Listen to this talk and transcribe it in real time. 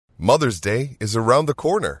Mother's Day is around the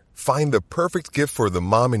corner. Find the perfect gift for the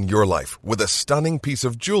mom in your life with a stunning piece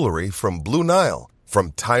of jewelry from Blue Nile.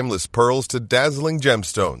 From timeless pearls to dazzling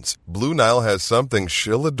gemstones, Blue Nile has something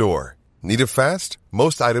she'll adore. Need it fast?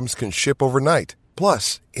 Most items can ship overnight.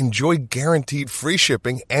 Plus, enjoy guaranteed free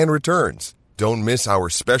shipping and returns. Don't miss our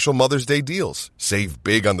special Mother's Day deals. Save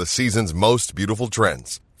big on the season's most beautiful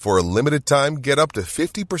trends. For a limited time, get up to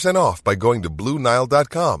 50% off by going to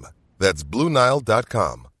BlueNile.com. That's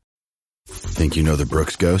BlueNile.com. Think you know the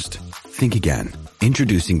Brooks Ghost? Think again.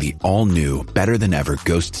 Introducing the all-new, better-than-ever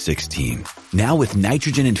Ghost 16. Now with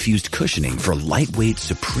nitrogen-infused cushioning for lightweight,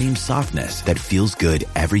 supreme softness that feels good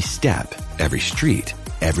every step, every street,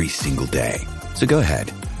 every single day. So go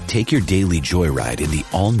ahead, take your daily joyride in the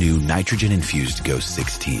all-new nitrogen-infused Ghost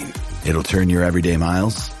 16. It'll turn your everyday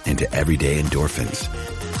miles into everyday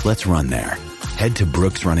endorphins. Let's run there. Head to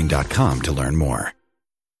brooksrunning.com to learn more.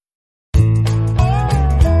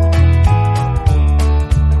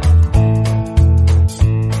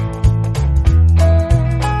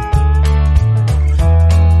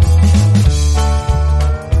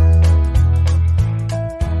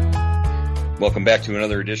 Welcome back to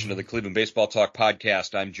another edition of the Cleveland Baseball Talk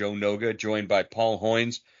podcast. I'm Joe Noga, joined by Paul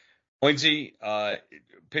Hoynes. Hoynesy,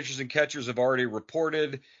 pitchers and catchers have already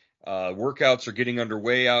reported. Workouts are getting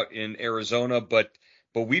underway out in Arizona, but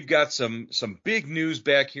we've got some big news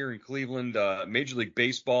back here in Cleveland. Major League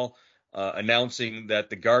Baseball announcing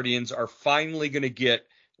that the Guardians are finally going to get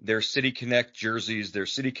their City Connect jerseys, their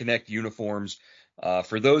City Connect uniforms.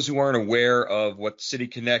 For those who aren't aware of what City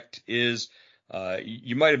Connect is,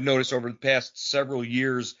 you might have noticed over the past several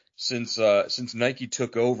years since Nike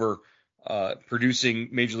took over producing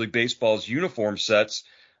Major League Baseball's uniform sets,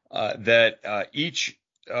 that each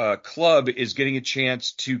club is getting a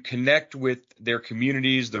chance to connect with their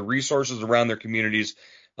communities, the resources around their communities,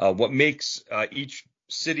 what makes each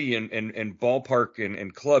city and ballpark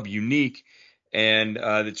and club unique, and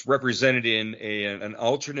it's represented in an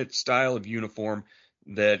alternate style of uniform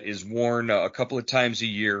that is worn a couple of times a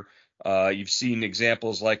year. You've seen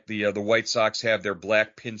examples like the White Sox have their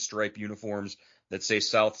black pinstripe uniforms that say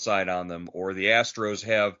Southside on them, or the Astros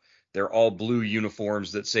have their all blue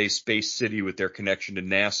uniforms that say Space City with their connection to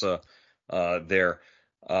NASA there.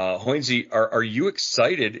 Hoynesy, are you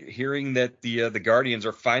excited hearing that the Guardians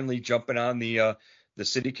are finally jumping on the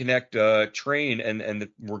City Connect train, and that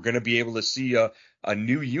we're going to be able to see a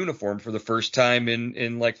new uniform for the first time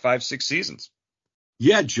in like 5-6 seasons?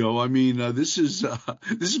 Yeah, Joe. I mean, this has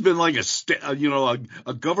been like a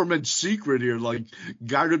government secret here, like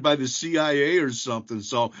guarded by the CIA or something.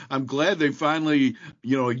 So I'm glad they finally,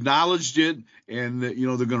 acknowledged it, and they're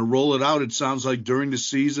going to roll it out. It sounds like during the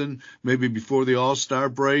season, maybe before the All-Star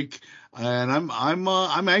break. And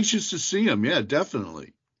I'm anxious to see them. Yeah,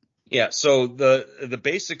 definitely. Yeah. So the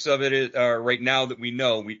basics of it is, right now that we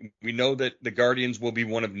know that the Guardians will be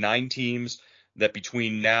one of 9 teams that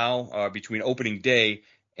between opening day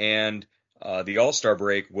and the All-Star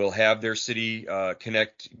break will have their City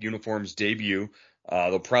Connect uniforms debut.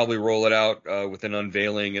 They'll probably roll it out with an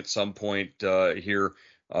unveiling at some point here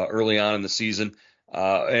early on in the season.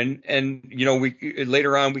 And we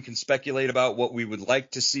later on we can speculate about what we would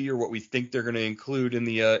like to see or what we think they're going to include in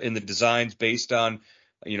the designs based on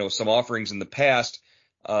some offerings in the past.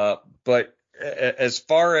 But as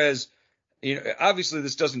far as obviously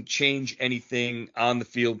this doesn't change anything on the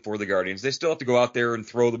field for the Guardians. They still have to go out there and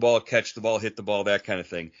throw the ball, catch the ball, hit the ball, that kind of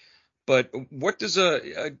thing. But what does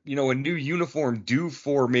a new uniform do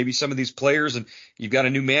for maybe some of these players? And you've got a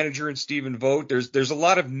new manager in Stephen Vogt. There's a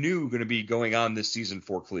lot of new going to be going on this season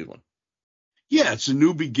for Cleveland. Yeah, it's a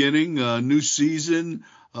new beginning, new season.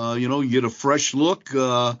 You get a fresh look.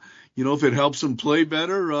 If it helps them play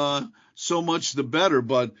better, so much the better.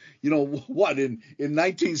 But in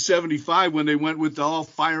 1975, when they went with the all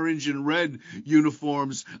fire engine red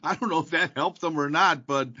uniforms, I don't know if that helped them or not,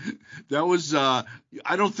 but that was I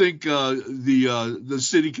don't think the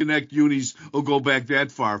City Connect unis will go back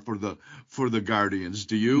that far for the Guardians.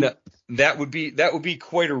 Do you? No, that would be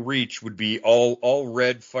quite a reach. Would be all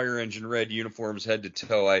red fire engine red uniforms head to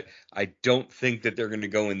toe. I don't think that they're going to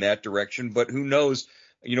go in that direction, but who knows?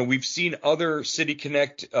 We've seen other City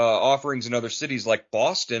Connect offerings in other cities like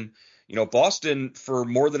Boston. Boston for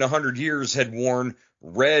more than 100 years had worn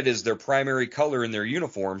red as their primary color in their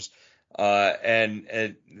uniforms.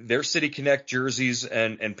 And their City Connect jerseys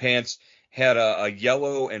and pants had a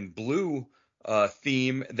yellow and blue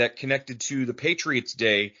theme that connected to the Patriots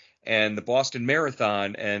Day and the Boston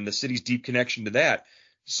Marathon and the city's deep connection to that.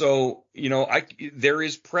 So, there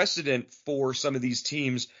is precedent for some of these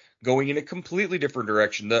teams going in a completely different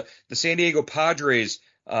direction. The San Diego Padres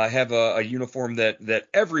have a uniform that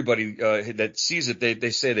everybody that sees it,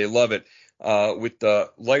 they say they love it, with the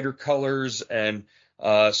lighter colors and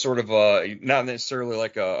sort of not necessarily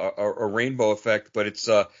like a rainbow effect, but it's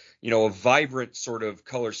a vibrant sort of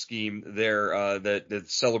color scheme there that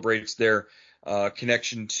celebrates their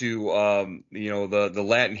connection to the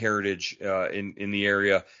Latin heritage in the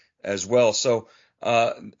area as well. So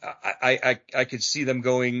I could see them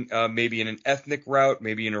going maybe in an ethnic route,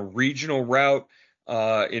 maybe in a regional route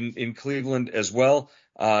in Cleveland as well.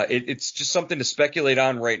 It's just something to speculate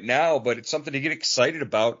on right now, but it's something to get excited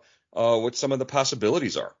about what some of the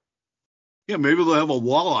possibilities are. Yeah, maybe they'll have a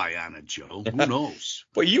walleye on it, Joe. Who knows?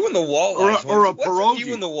 But you and the walleyes, or a pierogi.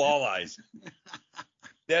 You and the walleyes.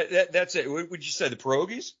 That's it. What would you say, the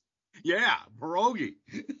pierogies? Yeah, pierogi.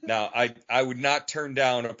 Now, I would not turn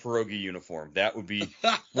down a pierogi uniform. That would be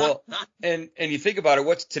well. And you think about it.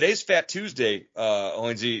 What's today's Fat Tuesday,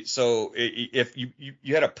 Hoynesy? So if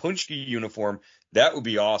you had a Punchki uniform, that would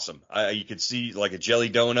be awesome. You could see like a jelly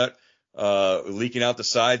donut leaking out the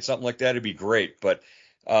side, something like that. It'd be great. But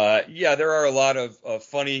yeah, there are a lot of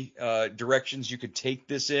funny directions you could take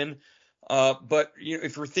this in. But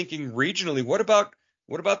if we're thinking regionally, what about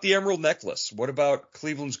the Emerald Necklace? What about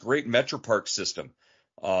Cleveland's great Metro Park system?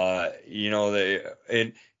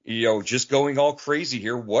 Just going all crazy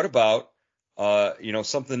here. What about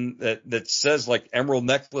something that says like Emerald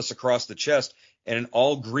Necklace across the chest and an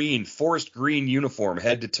all green, forest green uniform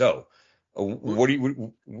head to toe? What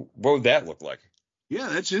would that look like? Yeah,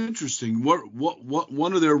 that's interesting. What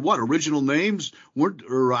one of their original names weren't,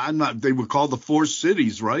 or I'm not. They were called the Four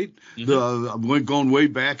Cities, right? Mm-hmm. Going way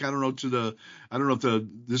back. I don't know if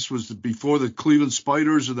this was before the Cleveland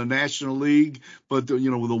Spiders or the National League, but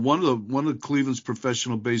one of the Cleveland's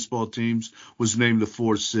professional baseball teams was named the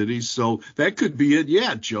Four Cities. So that could be it.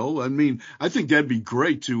 Yeah, Joe. I mean, I think that'd be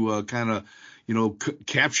great to kind of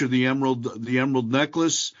capture the emerald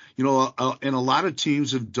necklace, and a lot of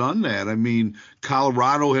teams have done that. I mean,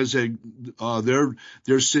 Colorado has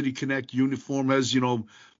their City Connect uniform has,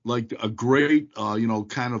 like a great,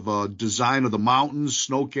 kind of a design of the mountains,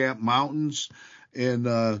 snow-capped mountains. And,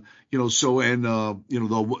 the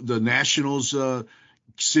Nationals,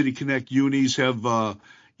 City Connect unis have,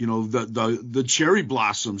 the cherry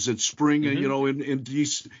blossoms that spring,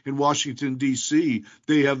 mm-hmm. in Washington D.C.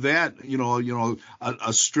 They have that,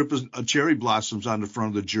 a strip of cherry blossoms on the front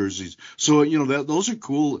of the jerseys. So those are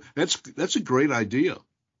cool. That's a great idea.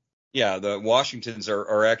 Yeah, the Washingtons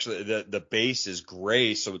are actually the base is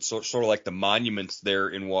gray, so it's sort of like the monuments there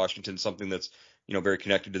in Washington, something that's very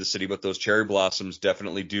connected to the city. But those cherry blossoms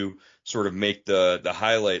definitely do sort of make the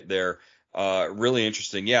highlight there. Really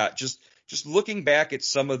interesting. Yeah, Just looking back at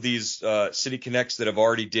some of these City Connects that have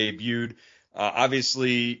already debuted,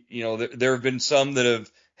 obviously, there have been some that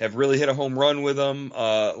have really hit a home run with them.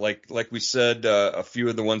 Like we said, a few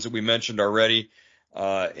of the ones that we mentioned already.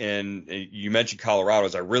 And you mentioned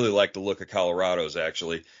Colorado's. I really like the look of Colorado's,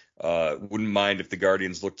 actually. Wouldn't mind if the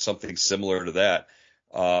Guardians looked something similar to that.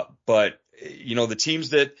 But the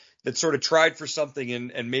teams that sort of tried for something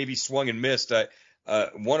and maybe swung and missed,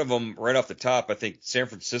 one of them right off the top, I think San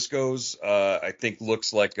Francisco's, I think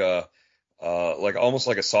looks like almost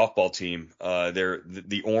like a softball team.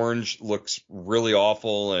 The orange looks really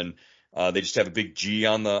awful, and they just have a big G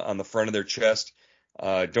on the front of their chest.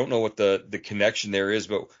 Don't know what the connection there is,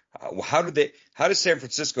 but how does San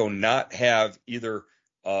Francisco not have either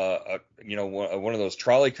one of those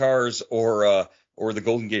trolley cars or the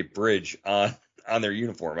Golden Gate Bridge on their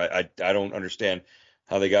uniform? I don't understand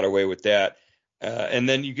how they got away with that. And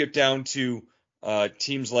then you get down to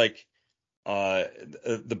teams like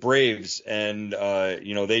the Braves, and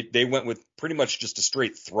they went with pretty much just a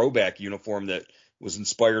straight throwback uniform that was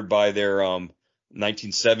inspired by their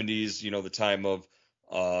 1970s, the time of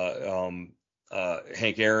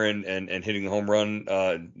Hank Aaron and hitting the home run,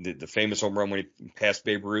 the famous home run when he passed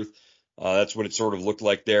Babe Ruth. That's what it sort of looked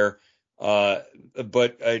like there. But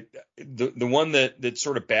the one that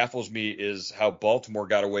sort of baffles me is how Baltimore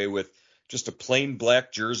got away with just a plain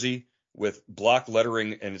black jersey with block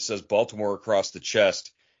lettering, and it says Baltimore across the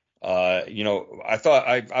chest.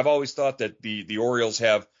 I've always thought that the Orioles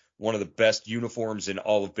have one of the best uniforms in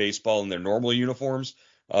all of baseball in their normal uniforms,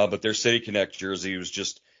 but their City Connect jersey was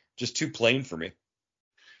just too plain for me.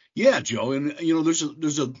 Yeah, Joe, and there's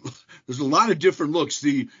a lot of different looks.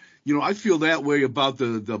 The I feel that way about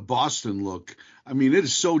the Boston look. I mean, it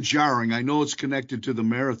is so jarring. I know it's connected to the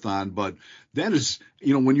marathon, but that is,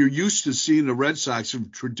 when you're used to seeing the Red Sox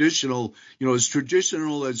of traditional, as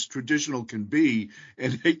traditional can be,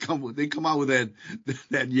 and they come out with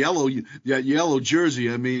that yellow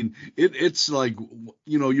jersey. I mean, it's like,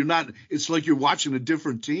 it's like you're watching a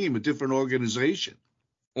different team, a different organization.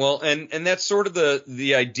 Well, and that's sort of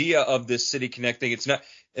the idea of this City Connect thing. It's not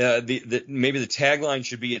maybe the tagline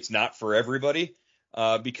should be it's not for everybody,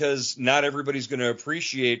 because not everybody's going to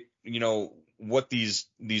appreciate what these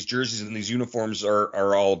jerseys and these uniforms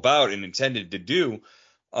are all about and intended to do.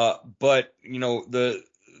 But the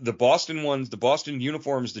Boston ones, the Boston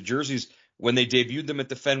uniforms, the jerseys, when they debuted them at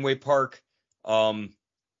the Fenway Park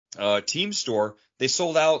team store, they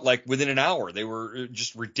sold out like within an hour. They were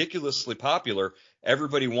just ridiculously popular.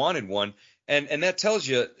 Everybody wanted one. And that tells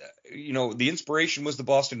you, the inspiration was the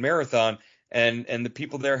Boston Marathon, and the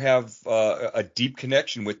people there have a deep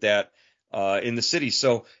connection with that in the city.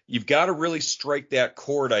 So you've got to really strike that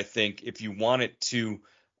chord, I think, if you want it to,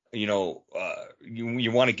 you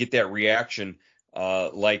want to get that reaction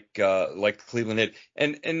like Cleveland did.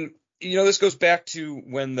 And this goes back to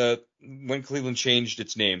when Cleveland changed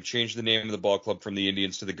the name of the ball club from the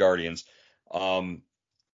Indians to the Guardians.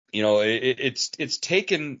 It's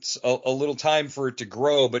taken a little time for it to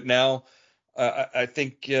grow, but now I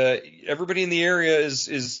think everybody in the area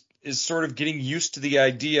is sort of getting used to the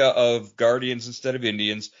idea of Guardians instead of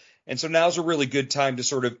Indians, and so now's a really good time to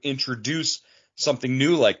sort of introduce something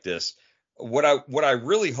new like this. What I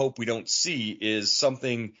really hope we don't see is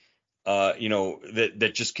something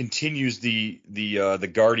that just continues the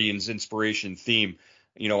Guardians inspiration theme.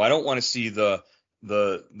 I don't want to see the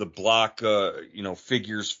block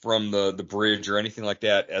figures from the bridge or anything like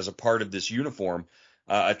that as a part of this uniform.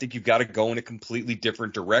 I think you've got to go in a completely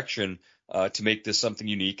different direction to make this something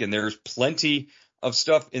unique. And there's plenty of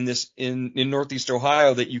stuff in Northeast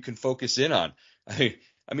Ohio that you can focus in on. I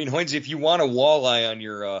mean, Hoynesy, if you want a walleye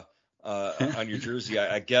on your jersey,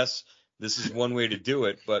 I guess this is one way to do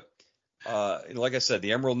it. But like I said,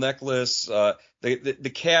 the emerald necklace, the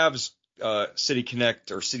Cavs City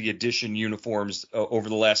Connect or City Edition uniforms over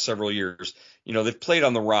the last several years, they've played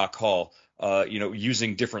on the Rock Hall,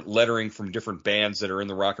 using different lettering from different bands that are in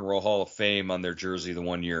the Rock and Roll Hall of Fame on their jersey the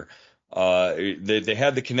one year. They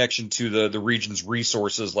had the connection to the region's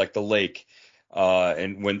resources like the lake,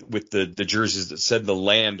 and with the jerseys that said the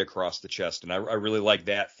land across the chest. And I really like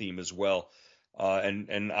that theme as well.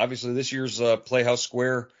 And obviously this year's Playhouse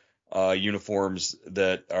Square uniforms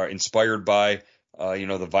that are inspired by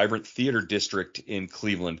the vibrant theater district in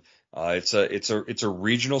Cleveland. It's a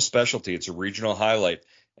regional specialty. It's a regional highlight,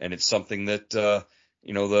 and it's something that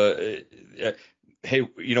hey,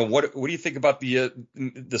 what do you think about the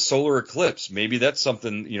solar eclipse? Maybe that's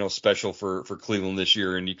something special for Cleveland this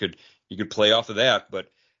year, and you could play off of that. But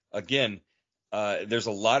again, there's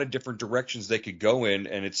a lot of different directions they could go in,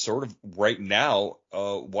 and it's sort of right now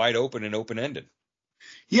wide open and open ended.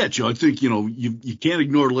 Yeah, Joe, I think, you can't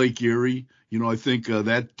ignore Lake Erie. I think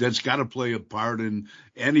that's got to play a part in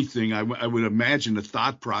anything. I would imagine the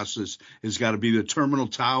thought process has got to be the Terminal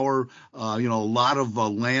Tower, a lot of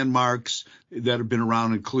landmarks that have been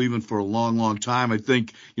around in Cleveland for a long, long time. I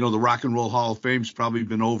think, the Rock and Roll Hall of Fame's probably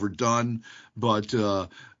been overdone, but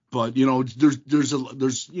there's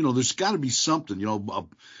got to be something,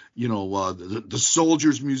 the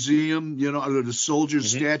Soldiers Museum, the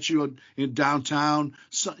Soldiers statue in downtown,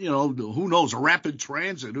 who knows, a rapid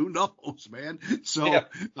transit, who knows, man. So, yeah.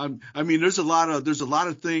 There's a lot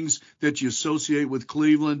of things that you associate with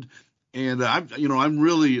Cleveland. And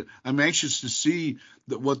I'm anxious to see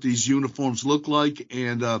what these uniforms look like.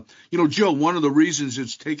 And, Joe, one of the reasons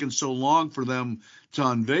it's taken so long for them to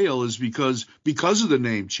unveil is because of the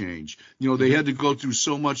name change. They had to go through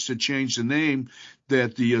so much to change the name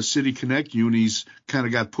that the City Connect unis kind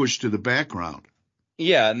of got pushed to the background.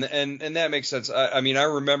 Yeah, and that makes sense. I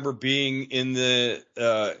remember being in the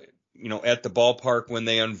at the ballpark when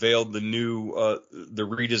they unveiled the new the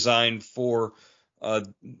redesign for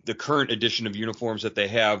the current edition of uniforms that they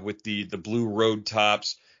have with the blue road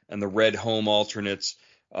tops and the red home alternates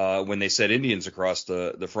when they said Indians across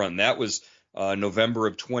the front. And that was November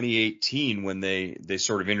of 2018 when they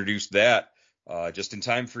sort of introduced that just in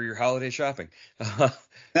time for your holiday shopping.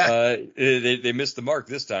 They missed the mark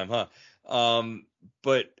this time, huh?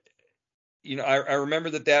 But I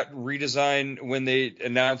remember that redesign when they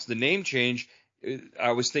announced the name change.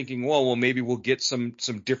 I was thinking, well, maybe we'll get some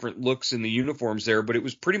different looks in the uniforms there, but it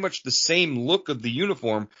was pretty much the same look of the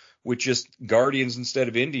uniform with just Guardians instead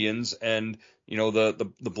of Indians, and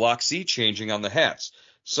the block C changing on the hats.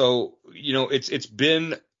 So it's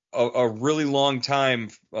been a really long time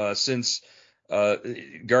since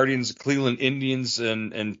Guardians, Cleveland Indians,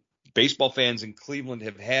 and baseball fans in Cleveland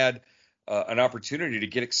have had an opportunity to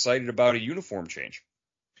get excited about a uniform change.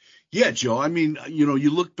 Yeah, Joe. I mean,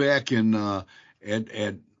 you look back and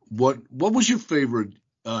at what was your favorite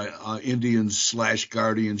Indians /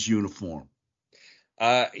 Guardians uniform?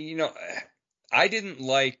 I didn't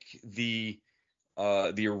like the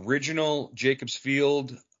original Jacobs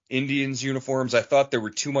Field Indians uniforms. I thought there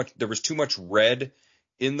was too much red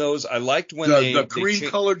in those. I liked when the cream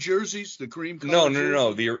colored jerseys, the cream colored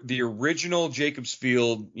No. The original Jacobs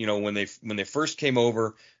Field, when they first came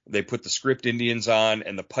over, they put the script Indians on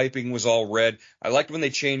and the piping was all red. I liked when they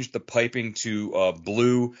changed the piping to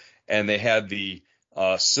blue and they had the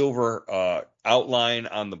silver outline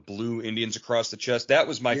on the blue Indians across the chest. That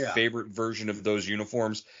was my favorite version of those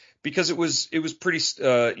uniforms because it was pretty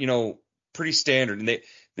pretty standard, and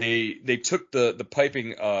they took the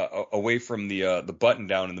piping away from the button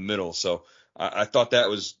down in the middle. So I thought that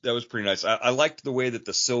was pretty nice. I liked the way that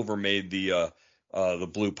the silver made the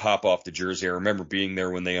blue pop off the jersey. I remember being there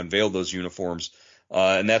when they unveiled those uniforms,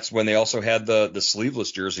 and that's when they also had the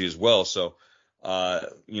sleeveless jersey as well. So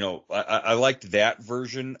I liked that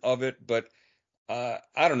version of it, but I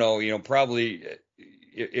don't know, probably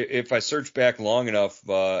if I search back long enough,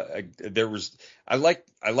 I like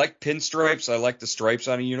pinstripes. I like the stripes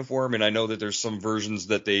on a uniform, and I know that there's some versions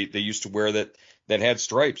that they used to wear that had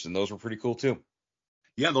stripes, and those were pretty cool too.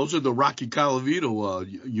 Yeah, those are the Rocky Colavito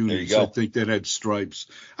units, I think, that had stripes.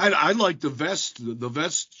 I like the vest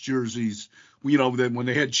jerseys, that when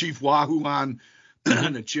they had Chief Wahoo on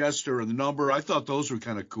the chest or the number. I thought those were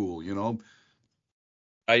kind of cool,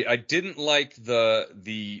 I didn't like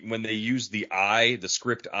the when they used the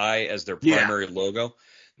script I as their primary logo.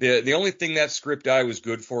 The only thing that script I was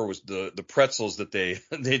good for was the pretzels that they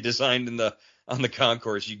designed on the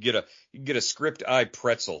concourse. You get a script I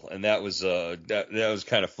pretzel, and that was that was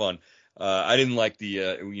kind of fun. I didn't like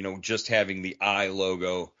the just having the I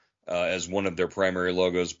logo as one of their primary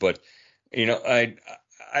logos, but I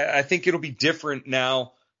think it'll be different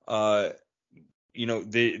now. The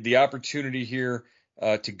opportunity here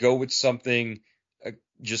to go with something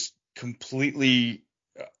just completely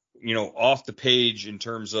off the page in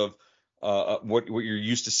terms of what you're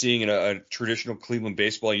used to seeing in a traditional Cleveland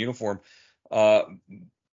baseball uniform.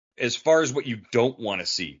 As far as what you don't want to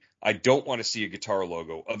see, I don't want to see a guitar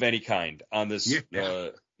logo of any kind on this.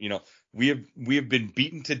 We have been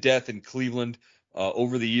beaten to death in Cleveland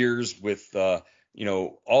over the years with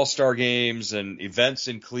all-star games and events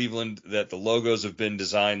in Cleveland that the logos have been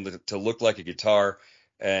designed to look like a guitar.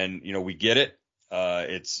 And, we get it.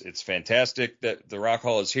 It's fantastic that the Rock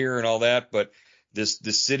Hall is here and all that, but this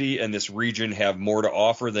city and this region have more to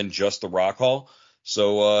offer than just the Rock Hall.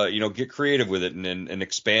 So, get creative with it and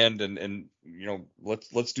expand and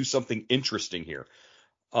let's do something interesting here.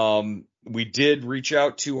 We did reach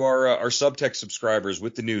out to our Subtext subscribers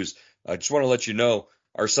with the news. I just want to let you know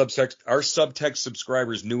our Subtext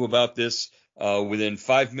subscribers knew about this within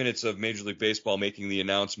 5 minutes of Major League Baseball making the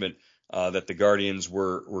announcement that the Guardians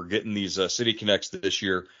were getting these City Connects this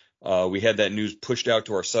year. We had that news pushed out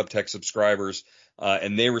to our Subtext subscribers,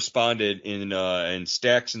 and they responded in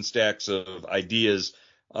stacks and stacks of ideas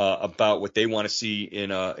about what they want to see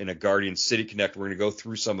in a Guardian City Connect. We're going to go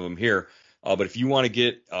through some of them here. But if you want to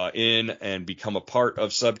get in and become a part of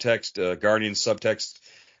Subtext, Guardian Subtext,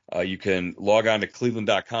 you can log on to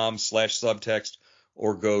cleveland.com/subtext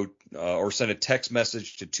or go or send a text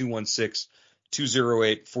message to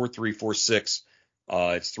 216-208-4346.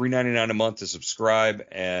 It's $3.99 a month to subscribe,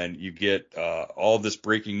 and you get all this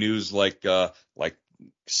breaking news like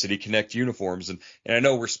City Connect uniforms. And I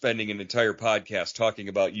know we're spending an entire podcast talking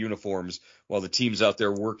about uniforms while the team's out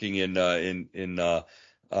there working in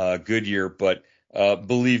Goodyear, but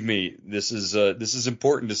believe me, this is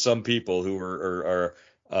important to some people who are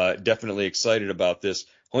definitely excited about this.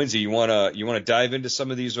 Hoynesy, you wanna dive into some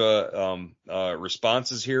of these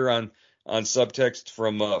responses here on Subtext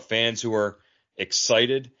from fans who are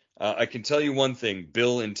excited? I can tell you one thing: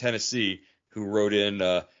 Bill in Tennessee, who wrote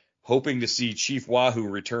in hoping to see Chief Wahoo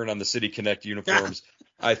return on the City Connect uniforms.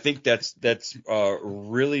 I think that's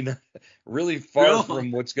really far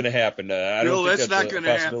from what's going to happen. I don't think that's not going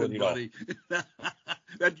to happen, buddy.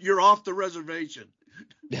 That you're off the reservation.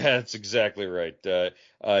 That's exactly right.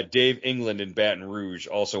 Dave England in Baton Rouge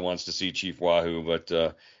also wants to see Chief Wahoo, but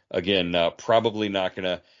again, probably not going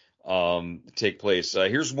to take place.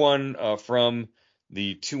 Here's one from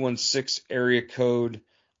the 216 area code.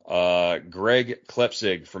 Greg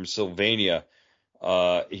Klepsig from Sylvania.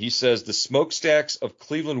 He says the smokestacks of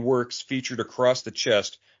Cleveland Works featured across the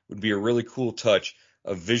chest would be a really cool touch.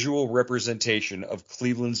 a visual representation of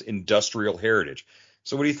Cleveland's industrial heritage.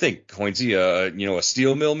 So what do you think, Hoynesy? A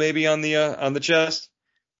steel mill maybe on the chest?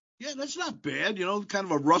 Yeah, that's not bad. Kind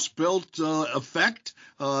of a Rust Belt effect.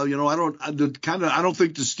 I don't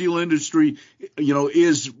think the steel industry,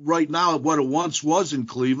 is right now what it once was in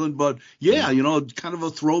Cleveland. But yeah, kind of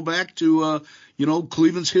a throwback to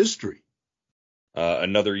Cleveland's history.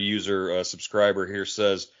 Another user subscriber here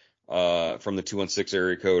says from the 216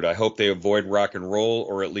 area code, I hope they avoid rock and roll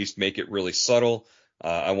or at least make it really subtle.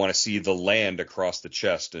 I want to see the land across the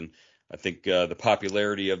chest. And I think the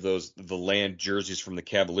popularity of the land jerseys from the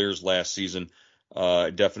Cavaliers last season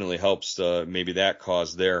definitely helps maybe that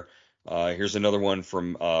cause there. Here's another one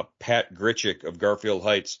from Pat Gritchick of Garfield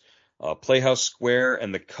Heights. Playhouse Square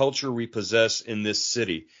and the culture we possess in this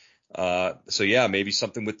city. So yeah, maybe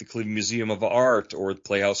something with the Cleveland Museum of Art or the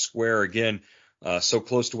Playhouse Square again. So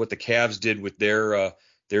close to what the Cavs did with their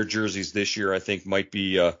jerseys this year, I think might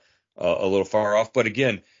be a little far off. But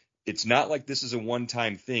again, it's not like this is a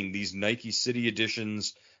one-time thing. These Nike City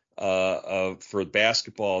editions for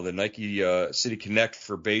basketball, the Nike City Connect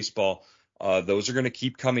for baseball, those are going to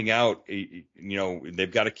keep coming out.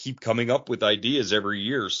 They've got to keep coming up with ideas every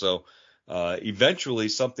year. So eventually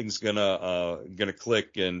something's gonna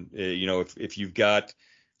click. And if you've got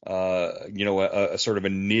a sort of a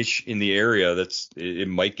niche in the area, it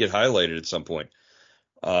might get highlighted at some point.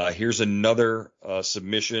 Here's another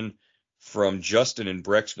submission from Justin in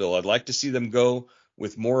Brecksville. I'd like to see them go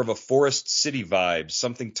with more of a Forest City vibe,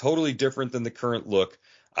 something totally different than the current look.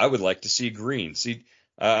 I would like to see green. See,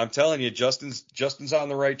 I'm telling you, Justin's on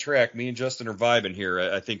the right track. Me and Justin are vibing here.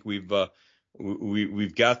 I think we've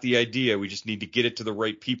got the idea. We just need to get it to the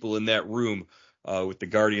right people in that room with the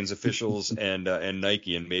Guardians officials and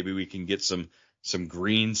Nike, and maybe we can get some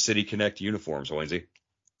green City Connect uniforms, Waynesy.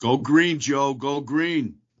 Go green, Joe. Go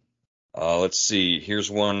green. Let's see. Here's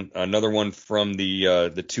another one from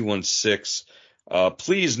the 216.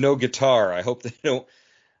 Please, no guitar. I hope they don't.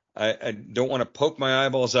 I don't want to poke my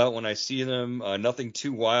eyeballs out when I see them. Nothing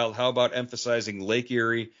too wild. How about emphasizing Lake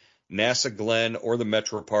Erie, NASA Glen, or the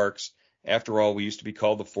Metro Parks? After all, we used to be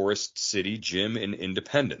called the Forest City Gym in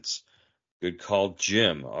Independence. Good call,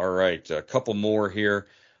 Jim. All right, a couple more here.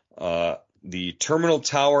 The Terminal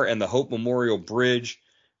Tower and the Hope Memorial Bridge,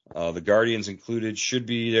 the Guardians included, should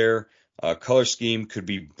be there. Color scheme could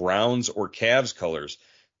be Browns or Cavs colors.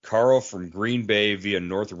 Carl from Green Bay via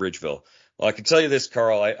North Ridgeville. Well, I can tell you this,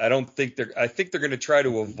 Carl. I think they're going to try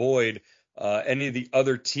to avoid any of the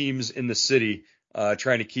other teams in the city,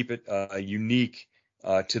 trying to keep it unique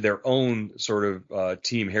to their own sort of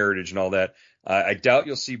team heritage and all that. I doubt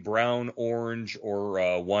you'll see brown, orange,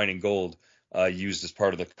 or wine and gold used as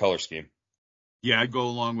part of the color scheme. Yeah, I'd go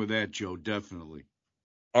along with that, Joe, definitely.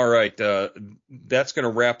 All right, that's going to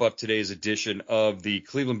wrap up today's edition of the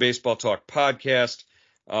Cleveland Baseball Talk podcast.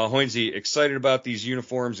 Hoynesy, excited about these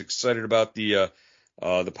uniforms, excited about the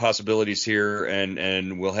possibilities here,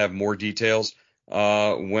 and we'll have more details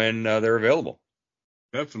when they're available.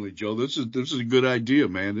 Definitely, Joe. This is a good idea,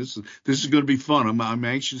 man. This is going to be fun. I'm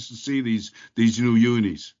anxious to see these new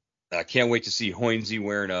unis. I can't wait to see Hoynesy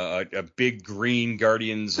wearing a big green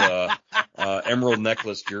Guardians emerald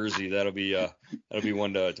necklace jersey. That'll be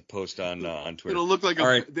one to post on Twitter. It'll look like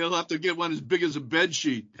they'll have to get one as big as a bed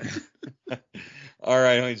sheet. All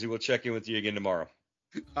right, Hoynesy, we'll check in with you again tomorrow.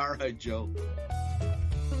 All right, Joe.